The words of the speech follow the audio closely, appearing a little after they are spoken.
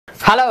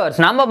Hello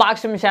நம்ம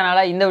பாக்ஸ்டம்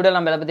சேனலில் இந்த வீடியோ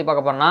நம்ம எதை பற்றி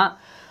பார்க்க போகிறோம்னா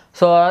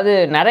அது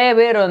நிறைய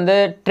பேர்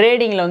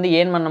ட்ரேடிங்கில்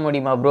ஏர்ன் பண்ண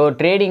முடியுமா ப்ரோ,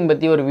 ட்ரேடிங்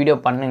பற்றி ஒரு வீடியோ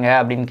பண்ணுங்க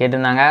அப்படின்னு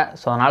கேட்டிருந்தாங்க.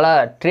 ஸோ அதனால்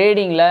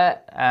ட்ரேடிங்கில்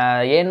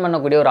ஏர்ன்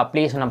பண்ணக்கூடிய ஒரு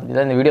அப்ளிகேஷனை பற்றி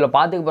தான் இந்த வீடியோவில்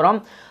பார்த்துக்க போகிறோம்.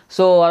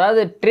 ஸோ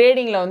அதாவது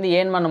ட்ரேடிங்கில்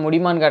ஏர்ன் பண்ண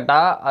முடியுமான்னு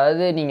கேட்டால்,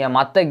 அதாவது நீங்கள்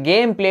மற்ற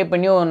கேம் ப்ளே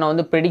பண்ணி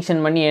ஒன்று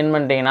ப்ரெடிக்ஷன் பண்ணி ஏர்ன்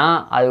பண்ணிட்டீங்கன்னா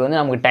அது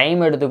நமக்கு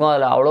டைம் எடுத்துக்கும்,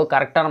 அதில் அவ்வளோ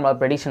கரெக்டாக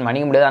நம்மளால் ப்ரெடிக்ஷன்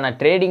பண்ணிக்க முடியாது. ஆனால்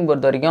ட்ரேடிங்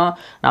பொறுத்த வரைக்கும்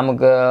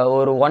நமக்கு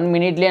ஒரு 1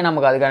 மினிட்லேயே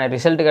நமக்கு அதுக்கான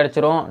ரிசல்ட்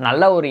கிடச்சிரும்,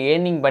 நல்ல ஒரு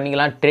ஏர்னிங்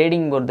பண்ணிக்கலாம்.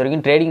 ட்ரேடிங் பொறுத்த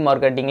வரைக்கும் ட்ரேடிங்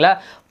மார்க்கெட்டிங்கில்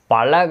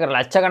பல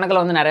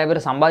லட்சக்கணக்கில் நிறைய பேர்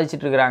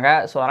சம்பாதிச்சுட்டு இருக்கிறாங்க.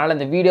 ஸோ அதனால்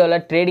இந்த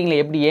வீடியோவில் ட்ரேடிங்கில்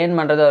எப்படி ஏர்ன்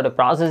பண்ணுறது, ஒரு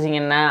ப்ராசஸிங்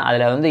என்ன,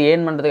 அதில்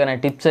ஏர்ன் பண்ணுறதுக்கான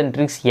டிப்ஸ் அண்ட்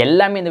ட்ரிக்ஸ்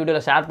எல்லாமே இந்த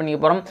வீடியோவில் ஷேர் பண்ணிக்க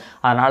போகிறோம்.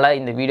 அதனால்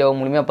இந்த வீடியோவை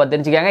முழுமையாக பார்த்து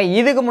தெரிஞ்சுக்காங்க.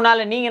 இதுக்கு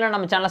முன்னால் நீங்கள் என்ன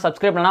நம்ம சேனலை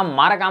சப்ஸ்கிரைப் பண்ணால்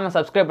மறக்காமல்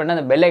சப்ஸ்கிரைப் பண்ணி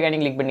அந்த பெல் ஐக்கானை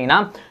கிளிக் பண்ணிங்கன்னா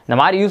இந்த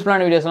மாதிரி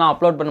யூஸ்ஃபுல்லான வீடியோஸ்லாம்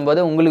அப்லோட்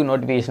பண்ணும்போது உங்களுக்கு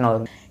நோட்டிஃபிகேஷன்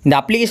வரும். இந்த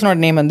அப்ளிகேஷனோட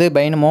நேம்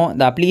பைனமோ.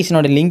 இந்த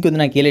அப்ளிகேஷனோட லிங்க்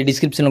நான் கீழே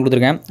டிஸ்கிரிப்ஷனில்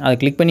கொடுத்துருக்கேன். அதை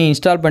கிளிக் பண்ணி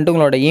இன்ஸ்டால் பண்ணிட்டு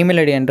உங்களோட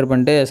இமெயில் ஐடி என்டர்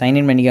பண்ணிட்டு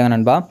சைன்இன் பண்ணிக்காங்க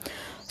நண்பா.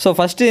 ஸோ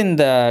ஃபஸ்ட்டு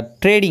இந்த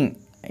ட்ரேடிங்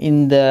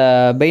இந்த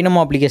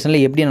பைனமோ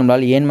அப்ளிகேஷனில் எப்படி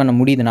நம்மளால் ஏர்ன் பண்ண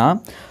முடியுதுன்னா,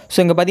 ஸோ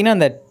இங்கே பார்த்தீங்கன்னா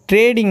இந்த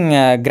ட்ரேடிங்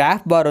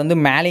கிராஃப் பார்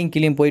மேலேயும்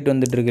கீழேயும் போயிட்டு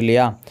வந்துட்டுருக்கு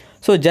இல்லையா.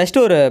 ஸோ ஜஸ்ட்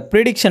ஒரு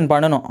ப்ரிடிக்ஷன்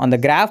பண்ணணும். அந்த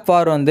கிராஃப்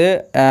பார்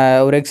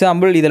ஒரு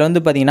எக்ஸாம்பிள் இதில்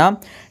பார்த்தீங்கன்னா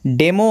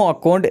டெமோ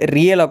அக்கௌண்ட்,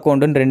 ரியல்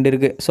அக்கௌண்ட்டுன்னு 2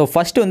 இருக்குது. ஸோ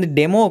ஃபஸ்ட்டு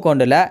டெமோ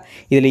அக்கௌண்ட்டில்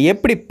இதில்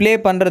எப்படி ப்ளே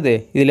பண்ணுறது,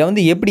 இதில்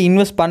எப்படி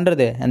இன்வெஸ்ட்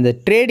பண்ணுறது, அந்த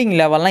ட்ரேடிங்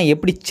லெவல்லாம்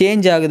எப்படி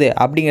சேஞ்ச் ஆகுது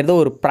அப்படிங்கிறத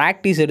ஒரு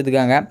ப்ராக்டிஸ்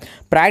எடுத்துக்காங்க.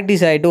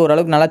 ப்ராக்டிஸ் ஆகிட்டு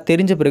ஓரளவுக்கு நல்லா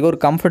தெரிஞ்ச பிறகு, ஒரு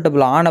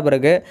கம்ஃபர்டபுள் ஆன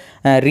பிறகு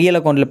ரியல்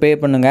அக்கௌண்ட்டில் ப்ளே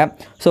பண்ணுங்கள்.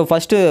 ஸோ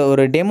ஃபஸ்ட்டு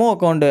ஒரு டெமோ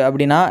அக்கௌண்ட்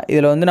அப்படின்னா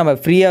இதில் நம்ம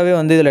ஃப்ரீயாகவே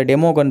இதில்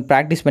டெமோ அக்கௌண்ட்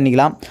ப்ராக்டிஸ்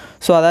பண்ணிக்கலாம்.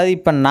 ஸோ அதாவது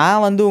இப்போ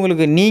நான்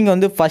உங்களுக்கு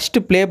நீங்கள் ஃபஸ்ட்டு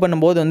ப்ளே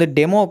பண்ணும்போது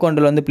டெமோ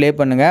அக்கௌண்ட்டில் ப்ளே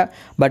பண்ணுங்கள்.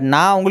 பட்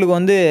நான்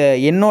உங்களுக்கு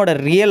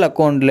என்னோடய ரியல்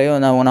அக்கௌண்ட்லேயும்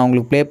நான்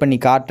உங்களுக்கு ப்ளே பண்ணி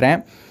காட்டுறேன்.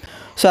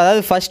 ஸோ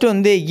அதாவது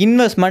ஃபஸ்ட்டு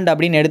இன்வெஸ்ட்மெண்ட்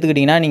அப்படின்னு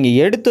எடுத்துக்கிட்டிங்கன்னா, நீங்கள்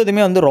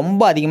எடுத்ததுமே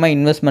ரொம்ப அதிகமாக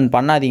இன்வெஸ்ட்மெண்ட்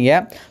பண்ணாதீங்க.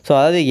 ஸோ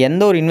அதாவது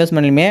எந்த ஒரு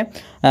இன்வெஸ்ட்மெண்ட்லையுமே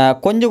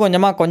கொஞ்சம்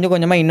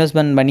கொஞ்சமாக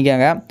இன்வெஸ்ட்மெண்ட்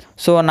பண்ணிக்காங்க.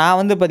 ஸோ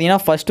நான்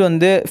பார்த்திங்கன்னா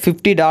ஃபஸ்ட்டு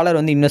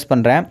 $50 இன்வெஸ்ட்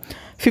பண்ணுறேன்.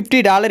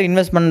 $50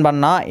 இன்வெஸ்ட்மெண்ட்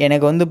பண்ணால்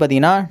எனக்கு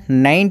பார்த்திங்கன்னா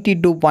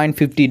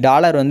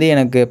 $92.50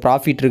 எனக்கு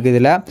ப்ராஃபிட் இருக்குது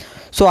இதில்.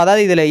 ஸோ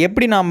அதாவது இதில்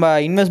எப்படி நம்ம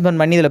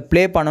இன்வெஸ்ட்மெண்ட் பண்ணி இதில்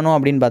ப்ளே பண்ணணும்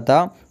அப்படின்னு பார்த்தா,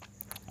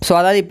 ஸோ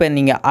அதாவது இப்போ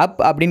நீங்கள் அப்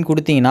அப்படின்னு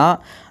கொடுத்தீங்கன்னா,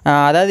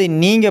 அதாவது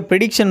நீங்கள்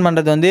ப்ரெடிக்ஷன்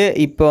பண்ணுறது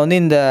இப்போ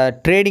இந்த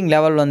ட்ரேடிங்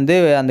லெவல்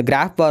அந்த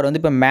கிராஃப் பார்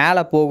இப்போ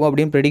மேலே போகும்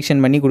அப்படின்னு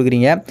ப்ரெடிக்ஷன் பண்ணி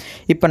கொடுக்குறீங்க.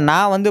 இப்போ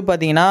நான்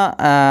பார்த்தீங்கன்னா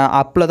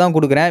அப்பில் தான்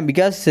கொடுக்குறேன்.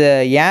 பிகாஸ்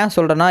ஏன்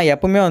சொல்கிறேன்னா,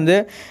 எப்போவுமே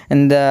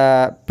இந்த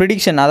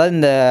ப்ரெடிக்ஷன், அதாவது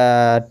இந்த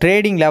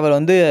ட்ரேடிங் லெவல்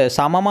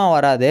சமமாக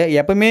வராது.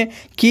 எப்போவுமே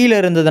கீழே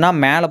இருந்ததுன்னா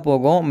மேலே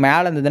போகும்,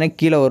 மேலே இருந்ததுன்னா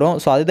கீழே வரும்.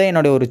 ஸோ அதுதான்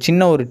என்னுடைய ஒரு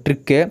சின்ன ஒரு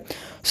ட்ரிக்கு.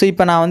 ஸோ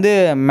இப்போ நான்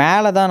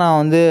மேலே தான்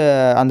நான்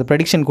அந்த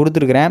ப்ரெடிக்ஷன்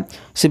கொடுத்துருக்குறேன்.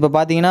 ஸோ இப்போ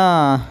பார்த்தீங்கன்னா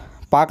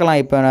பார்க்கலாம்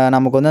இப்போ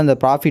நமக்கு அந்த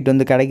ப்ராஃபிட்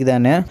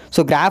கிடைக்குதான்னு.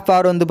 ஸோ கிராஃப்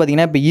பார்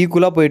பார்த்திங்கன்னா இப்போ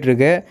ஈக்குவலாக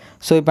போயிட்டுருக்கு.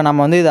 ஸோ இப்போ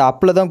நம்ம இது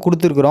அப்பில் தான்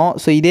கொடுத்துருக்குறோம்.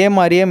 ஸோ இதே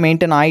மாதிரியே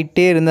மெயின்டைன்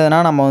ஆகிட்டே இருந்ததுன்னா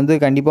நம்ம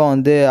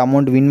கண்டிப்பாக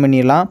அமௌண்ட் வின்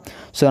பண்ணிடலாம்.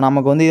 ஸோ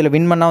நமக்கு இதில்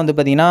வின் பண்ணால்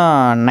பார்த்திங்கன்னா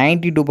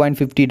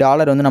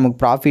 $92.50 நமக்கு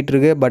ப்ராஃபிட்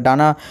இருக்குது. பட்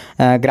ஆனால்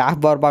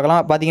கிராஃப் பார்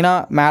பார்த்திங்கன்னா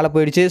மேலே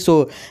போயிடுச்சு. ஸோ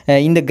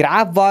இந்த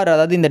கிராஃப் பார்,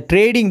 அதாவது இந்த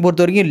ட்ரேடிங்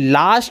பொறுத்த வரைக்கும்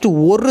லாஸ்ட்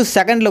 1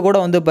 செகண்டில்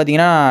கூட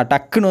பார்த்திங்கன்னா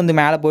டக்குன்னு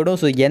மேலே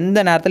போய்டும். ஸோ எந்த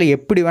நேரத்தில்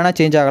எப்படி வேணால்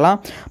சேஞ்ச்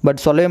ஆகலாம்.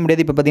 பட் சொல்லவே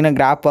முடியாது. இப்போ பார்த்திங்கன்னா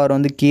கிராஃப் பார்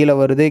கீழே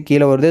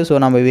வருது. ஸோ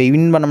நம்ம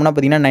வின் பண்ணோம்னா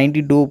பார்த்திங்கன்னா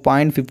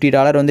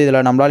 $92.50 இதில்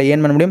நம்மளால்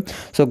ஏர்ன் பண்ண முடியும்.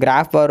 ஸோ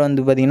கிராஃப் பார்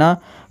பார்த்திங்கன்னா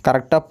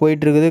கரெக்டாக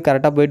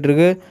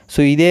போயிட்டுருக்கு. ஸோ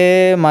இதே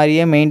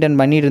மாதிரியே மெயின்டைன்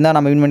பண்ணிட்டு இருந்தால்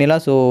நம்ம வின்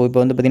பண்ணிடலாம். ஸோ இப்போ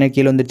பார்த்திங்கன்னா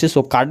கீழே வந்துருச்சு.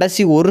 ஸோ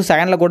கடைசி 1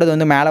 செகண்டில் கூட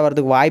இது மேலே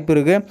வரதுக்கு வாய்ப்பு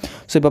இருக்குது.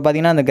 ஸோ இப்போ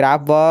பார்த்திங்கன்னா அந்த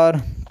கிராஃப் பார்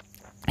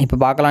இப்போ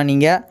பார்க்கலாம்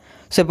நீங்கள்.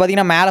 ஸோ இப்போ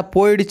பார்த்திங்கன்னா மேலே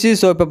போயிடுச்சு.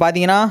 ஸோ இப்போ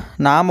பார்த்திங்கன்னா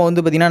நாம்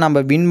பார்த்திங்கன்னா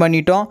நம்ம வின்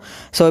பண்ணிட்டோம்.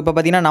 ஸோ இப்போ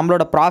பார்த்திங்கன்னா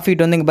நம்மளோட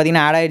ப்ராஃபிட் இங்கே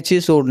பார்த்திங்கன்னா ஆட் ஆகிடுச்சு.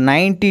 ஸோ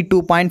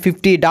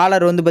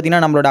 $92.50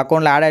 பார்த்திங்கன்னா நம்மளோட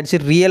அக்கௌண்ட்டில் ஆட் ஆகிடுச்சு.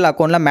 ரியல்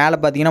அக்கௌண்ட்டில் மேலே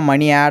பார்த்திங்கன்னா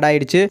மணி ஆட்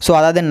ஆகிடுச்சு. ஸோ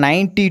அதாவது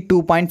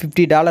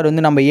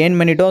 $92.50 நம்ம ஏர்ன்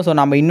பண்ணிட்டோம். ஸோ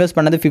நம்ம இன்வெஸ்ட்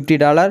பண்ணது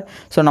 $50.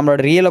 ஸோ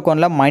நம்மளோட ரியல்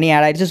அக்கௌண்ட்டில் மணி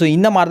ஆட் ஆகிடுச்சு. ஸோ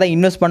இந்த மாதிரி தான்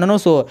இன்வெஸ்ட்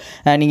பண்ணணும். ஸோ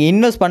நீங்கள்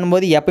இன்வெஸ்ட்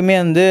பண்ணும்போது எப்பவுமே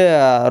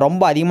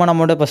ரொம்ப அதிகமான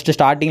அமௌண்ட்டை ஃபஸ்ட்டு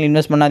ஸ்டார்டிங்கில்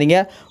இன்வெஸ்ட்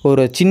பண்ணாதீங்க.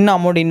 ஒரு சின்ன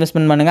அமௌண்ட்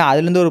இன்வெஸ்ட்மெண்ட் பண்ணுங்கள்.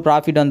 அதுலேருந்து ஒரு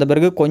ப்ராஃபிட் வந்த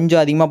பிறகு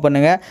கொஞ்சம் அதிகமாக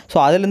பண்ணுங்கள். ஸோ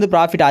அதுலேருந்து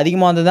ப்ராஃபிட்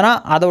அதிகமாக வந்ததுன்னா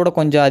அதோட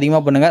கொஞ்சம்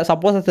அதிகமாக பண்ணுங்கள்.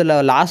 சப்போஸ் அதில்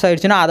லாஸ்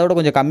ஆகிடுச்சுன்னா அதோட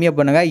கொஞ்சம் கம்மியாக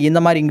பண்ணுங்கள். இந்த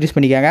மாதிரி இன்க்ரீஸ்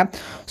பண்ணிக்காங்க.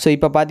 ஸோ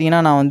இப்போ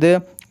பார்த்தீங்கன்னா நான்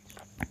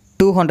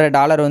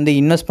 $200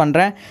 இன்வெஸ்ட்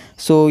பண்ணுறேன்.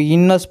 ஸோ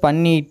இன்வெஸ்ட்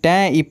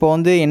பண்ணிட்டேன். இப்போ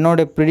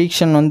என்னோடய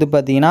ப்ரெடிக்ஷன்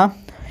பார்த்தீங்கன்னா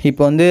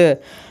இப்போ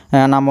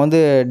நம்ம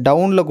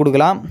டவுனில்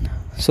கொடுக்கலாம்.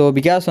 ஸோ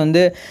பிகாஸ்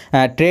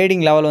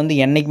ட்ரேடிங் லெவல்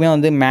என்றைக்குமே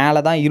மேலே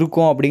தான்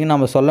இருக்கும் அப்படின்னு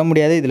நம்ம சொல்ல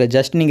முடியாது. இதில்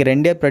ஜஸ்ட் நீங்கள்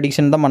 2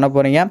 ப்ரெடிக்ஷன் தான் பண்ண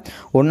போகிறீங்க.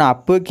 ஒன்று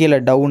அப்பு, கீழே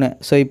டவுனு.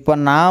 ஸோ இப்போ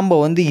நாம்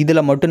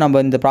இதில் மட்டும்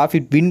நம்ம இந்த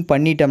ப்ராஃபிட் வின்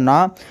பண்ணிட்டோம்னா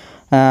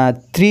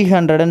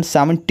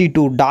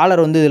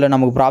 $372 இதில்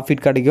நமக்கு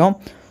ப்ராஃபிட் கிடைக்கும்.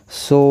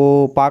 ஸோ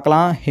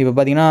பார்க்கலாம். இப்போ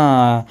பார்த்திங்கன்னா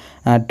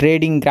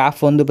ட்ரேடிங்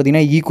கிராஃப்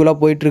பார்த்திங்கன்னா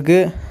ஈக்குவலாக போயிட்டுருக்கு.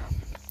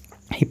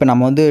 இப்போ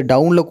நம்ம வந்து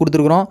டவுனில்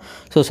கொடுத்துருக்குறோம்.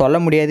 ஸோ சொல்ல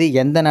முடியாது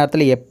எந்த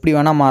நேரத்தில் எப்படி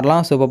வேணால்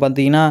மாறலாம். ஸோ இப்போ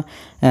பார்த்தீங்கன்னா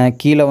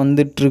கீழே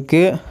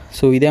வந்துட்டுருக்கு.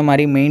 ஸோ இதே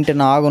மாதிரி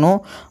மெயின்டைன் ஆகணும்.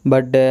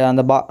 பட்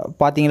அந்த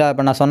பார்த்தீங்களா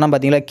இப்போ நான் சொன்னேன்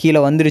பார்த்தீங்களா கீழே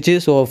வந்துருச்சு.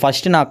 ஸோ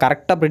ஃபஸ்ட்டு நான்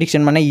கரெக்டாக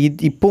ப்ரெடிக்ஷன் பண்ணேன்.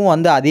 இப்போவும்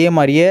வந்து அதே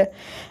மாதிரியே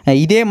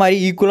இதே மாதிரி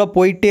ஈக்குவலாக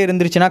போயிட்டே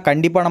இருந்துருச்சுன்னா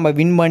கண்டிப்பாக நம்ம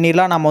வின்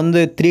பண்ணிடலாம். நம்ம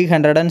வந்து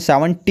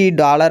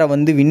 $370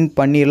 வந்து வின்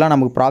பண்ணிடலாம்.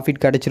 நமக்கு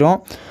ப்ராஃபிட் கிடச்சிரும்.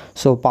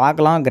 ஸோ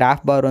பார்க்கலாம்,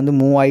 கிராஃப் பார் வந்து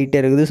மூவ் ஆகிட்டே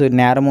இருக்குது. ஸோ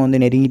நேரமும்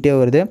வந்து நெருங்கிட்டே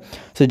வருது.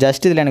 ஸோ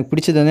ஜஸ்ட் இதில் எனக்கு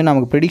பிடிச்சது வந்து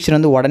நமக்கு ப்ரெடிக்ஷன்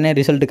வந்து உடனே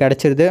ரிசல்ட்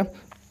கிடச்சிருது.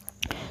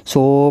 ஸோ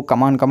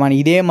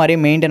கமான் இதே மாதிரியே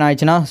மெயின்டைன்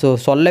ஆகிடுச்சுன்னா ஸோ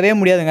சொல்லவே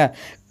முடியாதுங்க.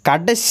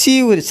 கடைசி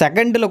ஒரு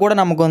செகண்டில் கூட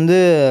நமக்கு வந்து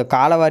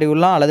காலவாரி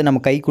விடலாம் அல்லது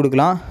நம்ம கை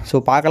கொடுக்கலாம். ஸோ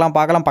பார்க்கலாம்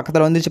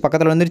பக்கத்தில்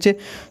வந்துருச்சு.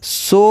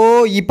 ஸோ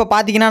இப்போ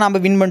பார்த்தீங்கன்னா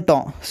நம்ம வின்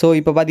பண்ணிட்டோம். ஸோ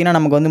இப்போ பார்த்தீங்கன்னா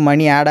நமக்கு வந்து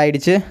மணி ஆட்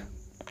ஆகிடுச்சு.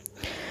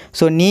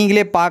 ஸோ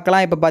நீங்களே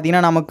பார்க்கலாம். இப்போ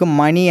பார்த்தீங்கன்னா நமக்கு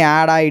மணி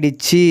ஆட்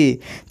ஆகிடுச்சு.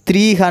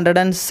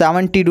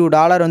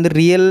 $372 வந்து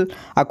ரியல்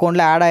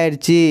அக்கௌண்ட்டில் ஆட்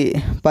ஆகிடுச்சு.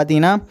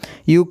 பார்த்தீங்கன்னா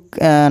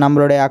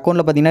நம்மளுடைய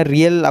அக்கௌண்ட்டில் பார்த்தீங்கன்னா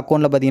ரியல்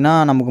அக்கௌண்ட்டில் பார்த்தீங்கன்னா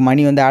நமக்கு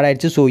மணி வந்து ஆட்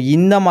ஆகிடுச்சு. ஸோ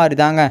இந்த மாதிரி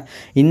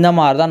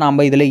தான்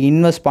நம்ம இதில்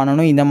இன்வெஸ்ட்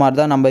பண்ணணும். இந்த மாதிரி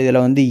தான் நம்ம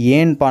இதில் வந்து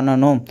ஏர்ன்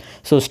பண்ணணும்.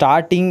 ஸோ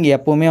ஸ்டார்டிங்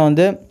எப்போவுமே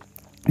வந்து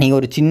நீங்கள்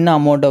ஒரு சின்ன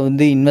அமௌண்ட்டை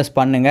வந்து இன்வெஸ்ட்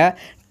பண்ணுங்கள்.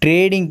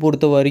 ட்ரேடிங்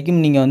பொறுத்த வரைக்கும்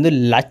நீங்கள் வந்து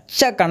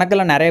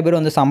லட்சக்கணக்கில் நிறைய பேர்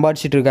வந்து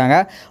சம்பாதிச்சிட்டு இருக்காங்க.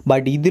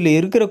 பட் இதில்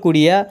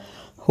இருக்கக்கூடிய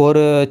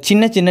ஒரு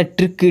சின்ன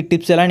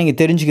டிப்ஸ் எல்லாம் நீங்கள்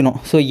தெரிஞ்சுக்கணும்.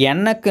 ஸோ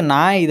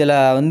நான் இதில்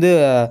வந்து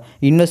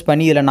இன்வெஸ்ட்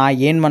பண்ணி இதில்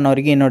நான் ஏர்ன் பண்ண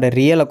வரைக்கும் என்னோடய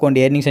ரியல்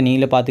அக்கௌண்ட் ஏர்னிங்ஸை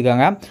நீங்களே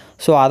பார்த்துக்கோங்க.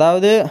 ஸோ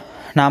அதாவது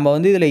நாம்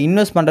வந்து இதில்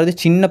இன்வெஸ்ட் பண்ணுறது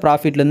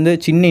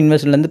சின்ன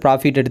இன்வெஸ்ட்லேருந்து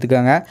ப்ராஃபிட்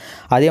எடுத்துக்கோங்க.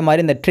 அதே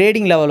மாதிரி இந்த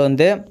ட்ரேடிங் லெவல்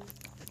வந்து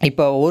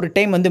இப்போ ஒரு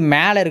டைம் வந்து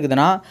மேலே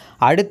இருக்குதுன்னா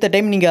அடுத்த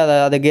டைம் நீங்கள்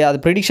அதை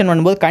ப்ரெடிக்ஷன்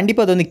பண்ணும்போது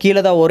கண்டிப்பாக அது வந்து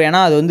கீழே தான் வரும்.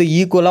 ஏன்னா அது வந்து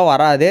ஈக்குவலாக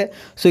வராது.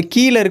 ஸோ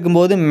கீழே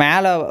இருக்கும்போது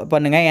மேலே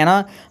பண்ணுங்கள். ஏன்னா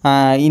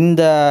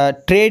இந்த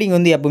ட்ரேடிங்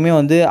வந்து எப்போவுமே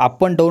வந்து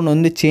அப் அண்ட் டவுன்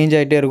வந்து சேஞ்ச்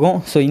ஆகிட்டே இருக்கும்.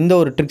 ஸோ இந்த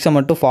ஒரு ட்ரிக்ஸை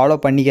மட்டும் ஃபாலோ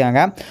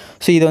பண்ணிக்காங்க.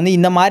 ஸோ இது வந்து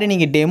இந்த மாதிரி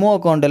நீங்கள் டெமோ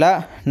அக்கௌண்ட்டில்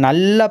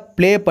நல்லா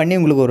ப்ளே பண்ணி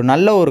உங்களுக்கு ஒரு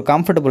நல்ல ஒரு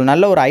கம்ஃபர்டபுள்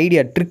நல்ல ஒரு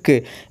ஐடியா ட்ரிக்கு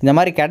இந்த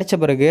மாதிரி கிடைச்ச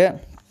பிறகு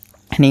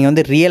நீங்கள்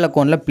வந்து ரியல்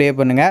அக்கௌண்ட்டில் ப்ளே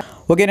பண்ணுங்கள்.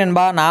 ஓகே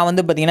நண்பா, நான்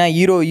வந்து பார்த்தீங்கன்னா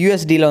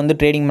USDயில் வந்து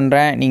ட்ரேடிங்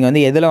பண்ணுறேன். நீங்கள்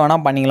வந்து எதில்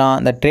வேணால் பண்ணிக்கலாம்.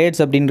 இந்த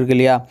ட்ரேட்ஸ் அப்படின்னு இருக்கு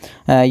இல்லையா,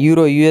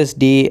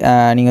 USD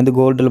நீங்கள் வந்து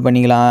கோல்டில்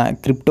பண்ணிக்கலாம்,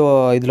 கிரிப்டோ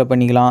இதில்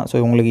பண்ணிக்கலாம்.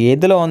 ஸோ உங்களுக்கு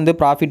எதில் வந்து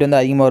ப்ராஃபிட் வந்து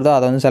அதிகமாக வருதோ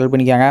அதை வந்து செலக்ட்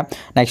பண்ணிக்காங்க.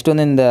 நெக்ஸ்ட்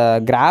வந்து இந்த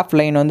கிராஃப்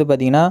லைன் வந்து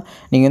பார்த்தீங்கன்னா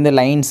நீங்கள் வந்து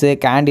லைன்ஸு,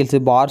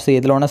 கேண்டில்ஸு, பார்ஸ்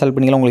எதில் வேணால் செலக்ட்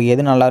பண்ணிக்கலாம். உங்களுக்கு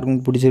எது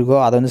நல்லாயிருக்குன்னு பிடிச்சிருக்கோ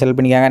அதை வந்து செலக்ட்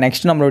பண்ணிக்காங்க.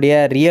 நெக்ஸ்ட் நம்மளுடைய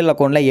ரியல்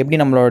அக்கௌண்ட்டில்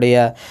எப்படி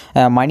நம்மளுடைய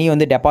மணி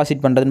வந்து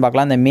டெபாசிட் பண்ணுறதுன்னு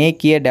பார்க்கலாம். இந்த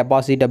மேக் ஏ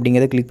டெபாசிட்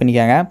அப்படிங்கிறத கிளிக்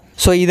பண்ணிக்காங்க.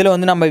 ஸோ இதில்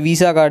வந்து நம்ம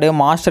விசா கார்டு,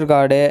 மாஸ்டர்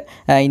கார்டு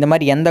இந்த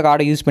மாதிரி எந்த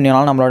கார்டை யூஸ்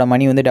பண்ணினாலும் நம்மளோட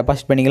மணி வந்து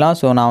டெபாசிட் பண்ணிக்கலாம்.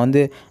 ஸோ நான்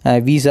வந்து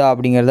விசா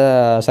அப்படிங்கிறத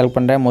செலக்ட்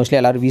பண்ணுறேன். மோஸ்ட்லி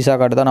எல்லோரும் விசா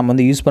கார்டு தான் நம்ம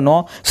வந்து யூஸ்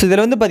பண்ணுவோம். ஸோ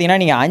இதில் வந்து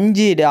பார்த்தீங்கன்னா நீங்கள்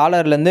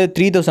 $5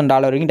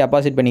 $3,000 வரைக்கும்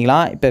டெபாசிட்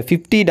பண்ணிக்கலாம். இப்போ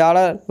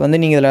 $50 வந்து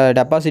நீங்கள் இதில்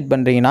டெபாசிட்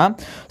பண்ணுறீங்கன்னா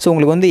ஸோ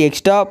உங்களுக்கு வந்து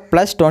extra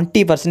plus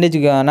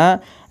 20%க்கான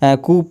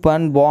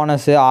coupon,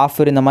 bonus,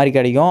 offer இந்த மாதிரி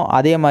கிடைக்கும்.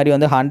 அதே மாதிரி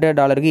வந்து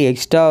 $100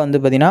 எக்ஸ்ட்ரா வந்து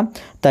பார்த்திங்கன்னா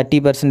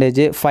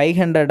 30%,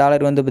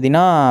 $500 வந்து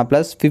பார்த்திங்கன்னா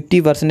ப்ளஸ்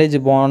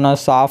 50%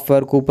 போனஸ்,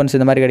 ஆஃபர், கூப்பன்ஸ்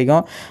இந்த மாதிரி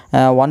கிடைக்கும்.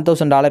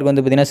 $1,000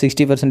 வந்து பார்த்திங்கன்னா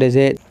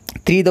 60%,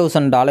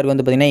 $3,000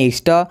 வந்து பார்த்திங்கன்னா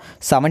எக்ஸ்ட்ரா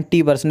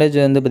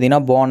 70% வந்து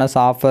பார்த்திங்கன்னா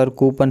போனஸ், ஆஃபர்,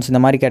 கூப்பன்ஸ்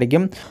இந்த மாதிரி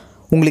கிடைக்கும்.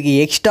 உங்களுக்கு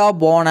எக்ஸ்ட்ரா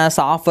போனஸ்,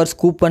 ஆஃபர்ஸ்,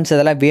 கூப்பன்ஸ்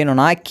இதெல்லாம்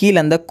வேணும்னா கீழே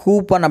அந்த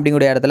கூப்பன்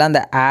அப்படிங்கிற இடத்துல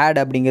அந்த ஆட்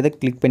அப்படிங்கிறத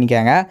கிளிக்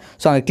பண்ணிக்காங்க.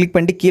 ஸோ அங்கே கிளிக்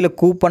பண்ணிட்டு கீழே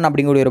கூப்பன்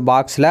அப்படிங்கிற ஒரு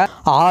பாக்ஸில்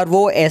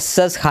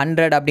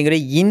ROSS100 அப்படிங்கிற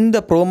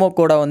இந்த ப்ரோமோ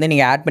கோடை வந்து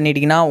நீங்கள் ஆட்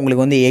பண்ணிட்டீங்கன்னா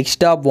உங்களுக்கு வந்து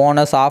எக்ஸ்ட்ரா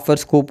போனஸ்,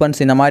 ஆஃபர்ஸ்,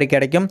 கூப்பன்ஸ் இந்த மாதிரி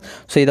கிடைக்கும்.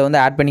 ஸோ இதை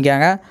வந்து ஆட்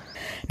பண்ணிக்காங்க.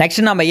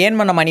 நெக்ஸ்ட் நம்ம ஏர்ன்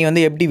பண்ண மணி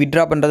வந்து எப்படி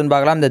வித்ட்ரா பண்ணுறதுன்னு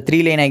பார்க்கலாம். இந்த 3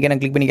 லைன் ஐக்கனை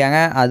கிளிக் பண்ணிக்காங்க.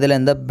 அதில்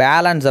இந்த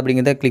பேலன்ஸ்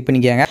அப்படிங்கிறத கிளிக்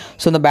பண்ணிக்காங்க.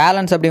 ஸோ இந்த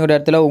பேலன்ஸ் அப்படிங்கிற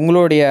இடத்துல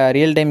உங்களுடைய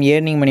ரியல் டைம்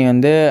ஏர்னிங் மணி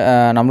வந்து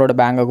நம்மளோட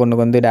பேங்க்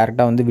அக்கௌண்ட்டுக்கு வந்து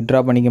டேரெக்டாக வந்து வித்ட்ரா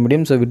பண்ணிக்க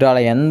முடியும். ஸோ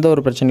வித்ட்ராவில் எந்த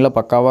ஒரு பிரச்சனையும்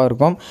பக்காவாக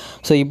இருக்கும்.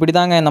 ஸோ இப்படி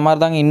தாங்க இந்த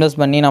மாதிரி தாங்க இன்வெஸ்ட்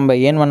பண்ணி நம்ம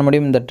ஏர்ன் பண்ண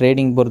முடியும் இந்த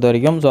ட்ரேடிங் பொறுத்த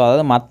வரைக்கும். ஸோ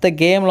அதாவது மற்ற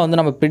கேமில் வந்து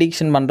நம்ம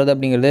ப்ரிடிக்ஷன் பண்ணுறது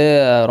அப்படிங்கிறது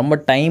ரொம்ப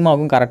டைம்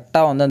ஆகும்.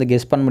 கரெக்டாக வந்து அந்த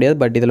கெஸ் பண்ண முடியாது.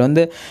 பட் இதில்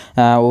வந்து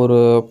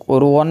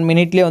ஒரு 1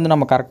 மினிட்லேயே வந்து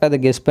நம்ம கரெக்டாக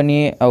அதை கெஸ் பண்ணி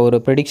ஒரு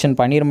ப்ரிடிக்ஷன்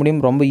பண்ணிட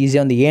முடியும். ரொம்ப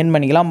ஈஸியாக வந்து ஏர்ன்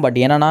பண்ணிக்கலாம். பட்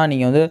என்னன்னா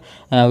நீங்கள் வந்து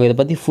இதை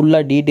பற்றி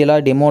ஃபுல்லாக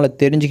டீட்டெயிலாக டெமோவில்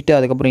தெரிஞ்சுக்கிட்டு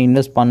அதுக்கப்புறம்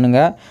இன்வெஸ்ட்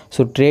பண்ணுங்கள்.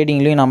 ஸோ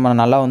ட்ரேடிங்லேயும் நம்ம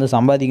நல்லா வந்து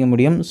சம்பாதிக்க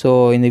முடியும். ஸோ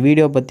இந்த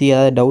வீடியோ பற்றி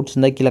ஏதாவது டவுட்ஸ்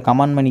இருந்தால் கீழே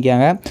கமெண்ட்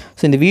பண்ணிக்காங்க.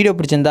 ஸோ இந்த வீடியோ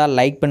பிடிச்சிருந்தால்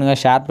லைக் பண்ணுங்கள்,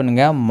 ஷேர்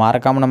பண்ணுங்கள்,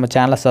 மறக்காமல் நம்ம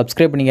சேனலை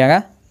சப்ஸ்கிரைப் பண்ணிக்காங்க.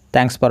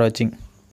 தேங்க்ஸ் ஃபார் வாட்சிங்.